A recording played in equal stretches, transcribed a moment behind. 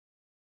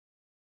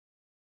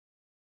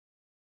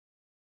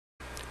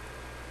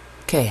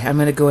Okay, I'm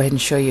going to go ahead and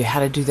show you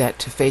how to do that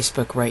to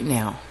Facebook right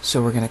now.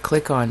 So we're going to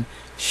click on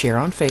Share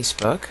on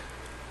Facebook,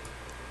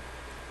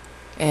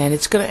 and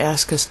it's going to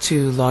ask us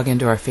to log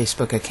into our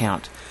Facebook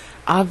account.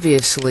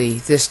 Obviously,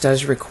 this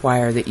does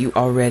require that you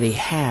already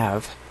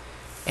have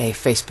a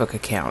Facebook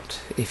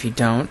account. If you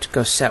don't,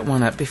 go set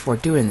one up before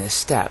doing this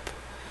step.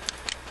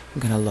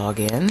 I'm going to log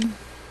in,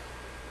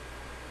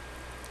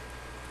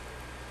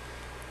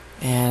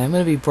 and I'm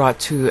going to be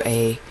brought to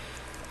a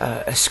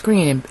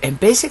screen, and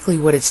basically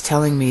what it's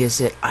telling me is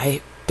that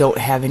I don't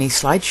have any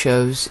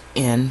slideshows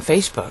in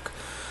Facebook.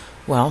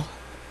 Well,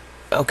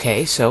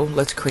 okay, so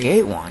let's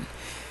create one.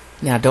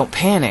 Now don't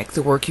panic,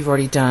 the work you've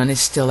already done is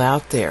still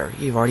out there.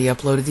 You've already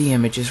uploaded the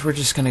images. We're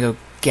just going to go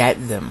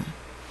get them.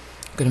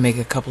 I'm going to make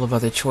a couple of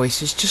other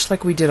choices just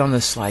like we did on the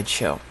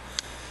slideshow.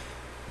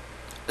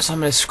 So I'm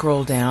going to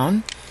scroll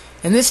down,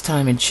 and this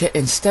time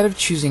instead of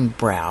choosing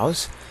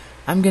Browse,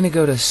 I'm going to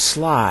go to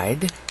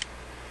Slide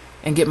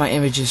and get my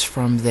images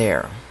from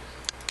there.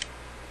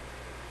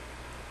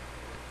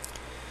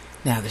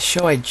 Now the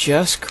show I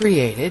just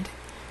created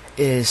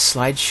is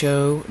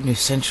Slideshow New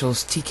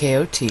Essentials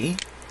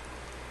TKOT.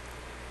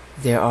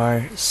 There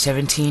are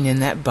 17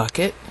 in that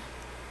bucket,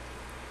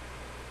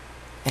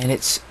 and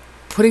it's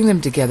putting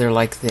them together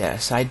like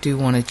this. I do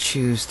want to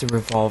choose the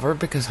revolver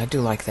because I do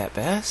like that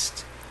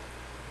best.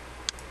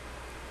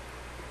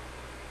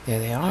 There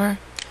they are.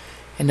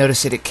 And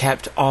notice that it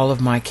kept all of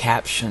my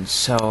captions,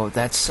 so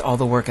that's all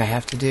the work I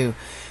have to do.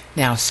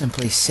 Now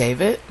simply save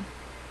it.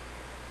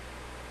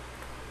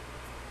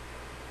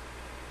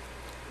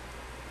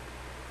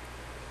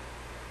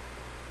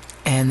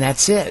 And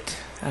that's it.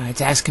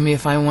 It's asking me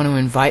if I want to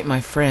invite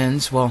my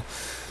friends. Well,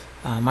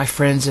 my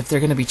friends, if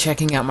they're going to be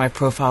checking out my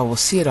profile, will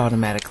see it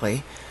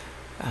automatically.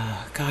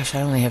 Gosh,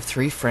 I only have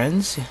 3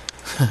 friends.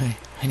 I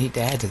need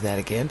to add to that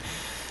again.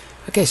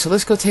 Okay, so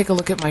let's go take a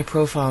look at my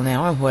profile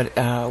now and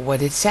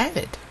what it's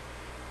added.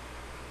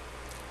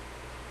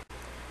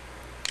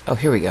 Oh,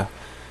 here we go.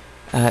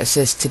 It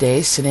says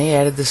today, Sine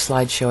added the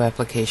slideshow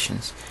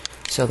applications.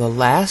 So the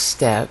last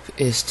step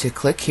is to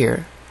click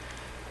here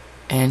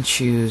and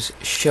choose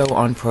Show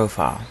on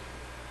Profile.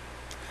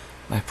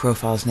 My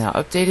profile is now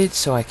updated,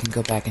 so I can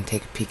go back and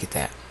take a peek at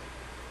that.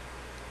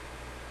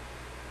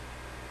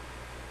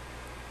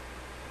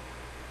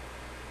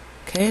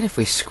 Okay, and if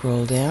we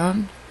scroll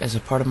down, as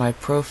a part of my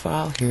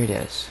profile, here it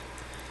is.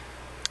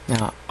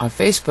 Now, on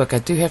Facebook, I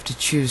do have to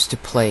choose to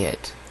play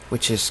it,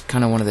 which is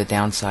kind of one of the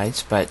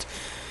downsides, but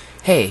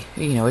hey,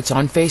 you know, it's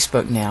on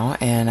Facebook now,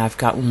 and I've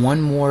got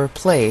one more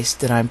place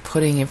that I'm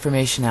putting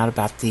information out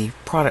about the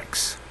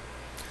products.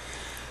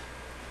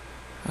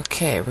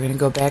 Okay, we're going to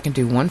go back and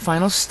do one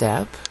final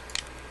step.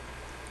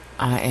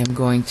 I am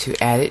going to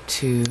add it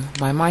to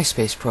my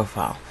MySpace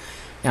profile.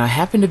 Now, I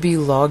happen to be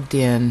logged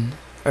in,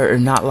 or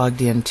not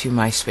logged in to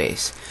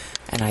MySpace,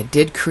 and I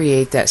did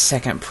create that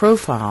second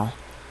profile,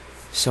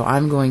 so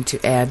I'm going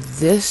to add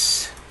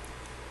this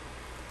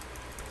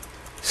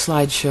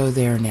slideshow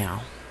there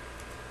now.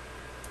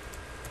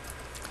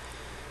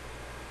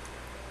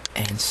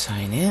 And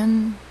sign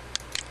in.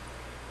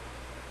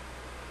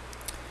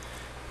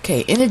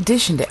 Okay, in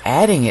addition to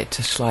adding it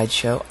to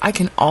slideshow, I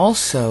can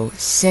also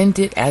send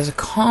it as a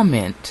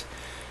comment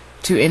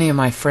to any of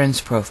my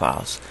friends'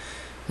 profiles.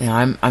 Now,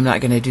 I'm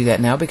not going to do that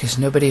now because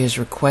nobody has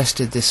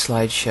requested this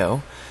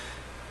slideshow.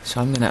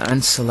 So I'm going to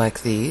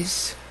unselect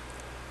these.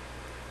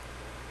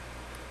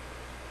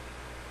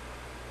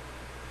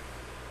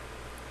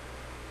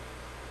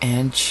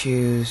 And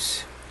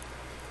choose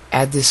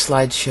Add this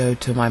slideshow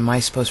to my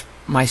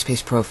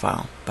MySpace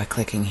profile by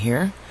clicking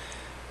here.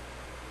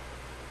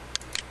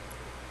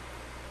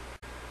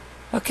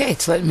 Okay,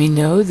 it's letting me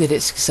know that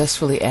it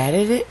successfully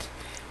added it,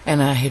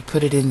 and I had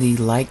put it in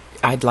the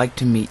I'd like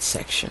to meet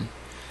section.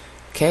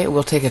 Okay, it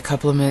will take a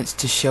couple of minutes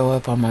to show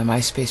up on my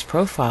MySpace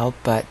profile,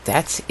 but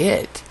that's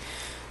it.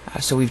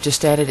 So we've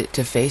just added it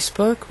to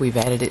Facebook, we've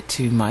added it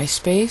to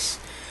MySpace,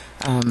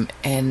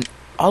 and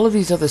all of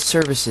these other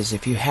services,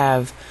 if you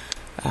have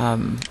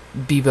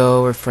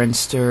Bebo or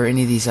Friendster or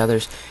any of these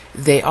others,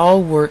 they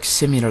all work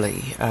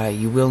similarly.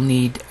 You will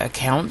need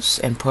accounts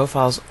and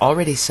profiles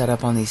already set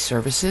up on these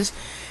services,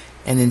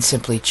 and then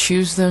simply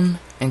choose them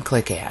and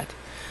click Add.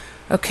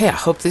 Okay, I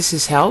hope this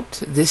has helped.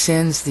 This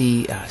ends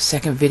the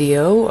second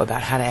video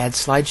about how to add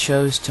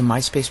slideshows to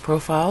MySpace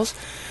profiles.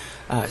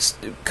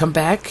 Come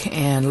back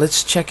and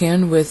let's check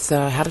in with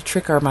how to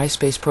trick our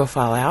MySpace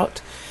profile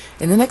out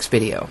in the next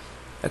video.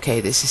 Okay,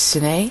 this is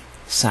Sine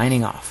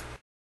signing off.